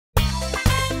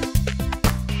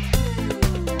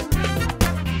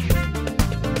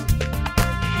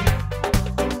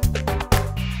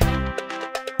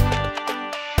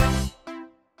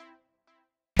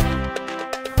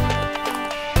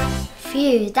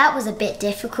Phew, that was a bit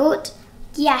difficult.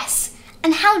 Yes,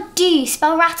 and how do you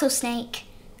spell rattlesnake?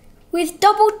 With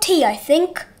double T, I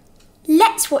think.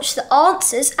 Let's watch the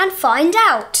answers and find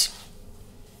out.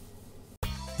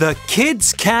 The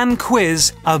Kids Can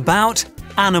quiz about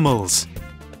animals.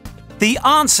 The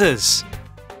answers.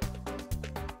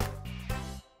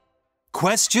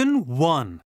 Question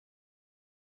 1.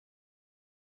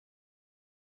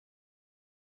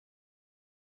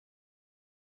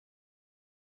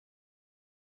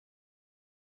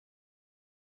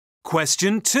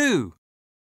 Question 2.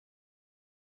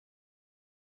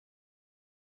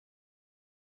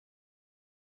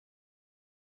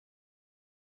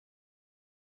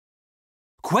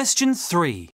 Question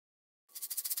 3.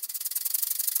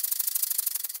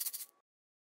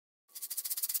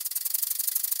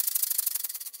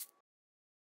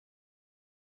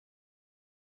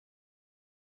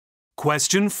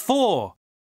 Question 4.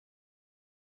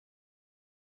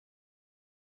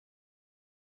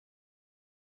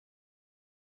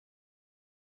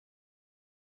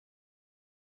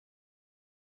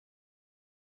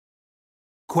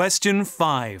 Question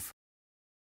 5.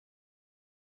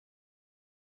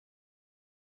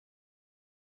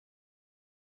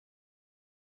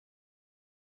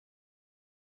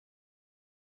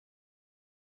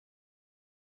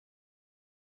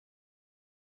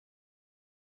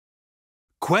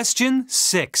 Question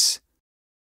 6.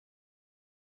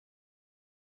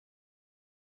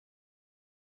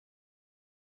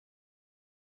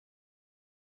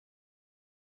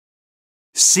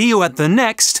 See you at the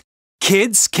next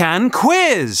Kids Can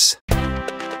quiz!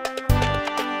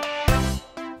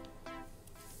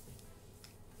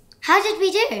 How did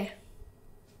we do?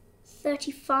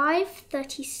 35,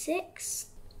 36,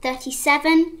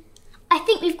 37. I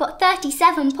think we've got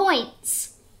 37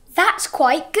 points. That's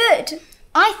quite good.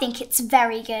 I think it's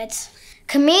very good.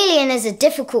 Chameleon is a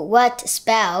difficult word to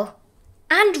spell.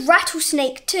 And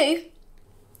rattlesnake too.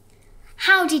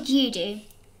 How did you do?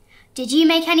 Did you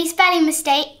make any spelling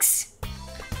mistakes?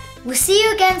 We'll see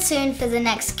you again soon for the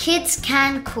next Kids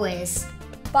Can quiz.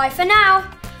 Bye for now.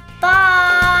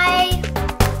 Bye!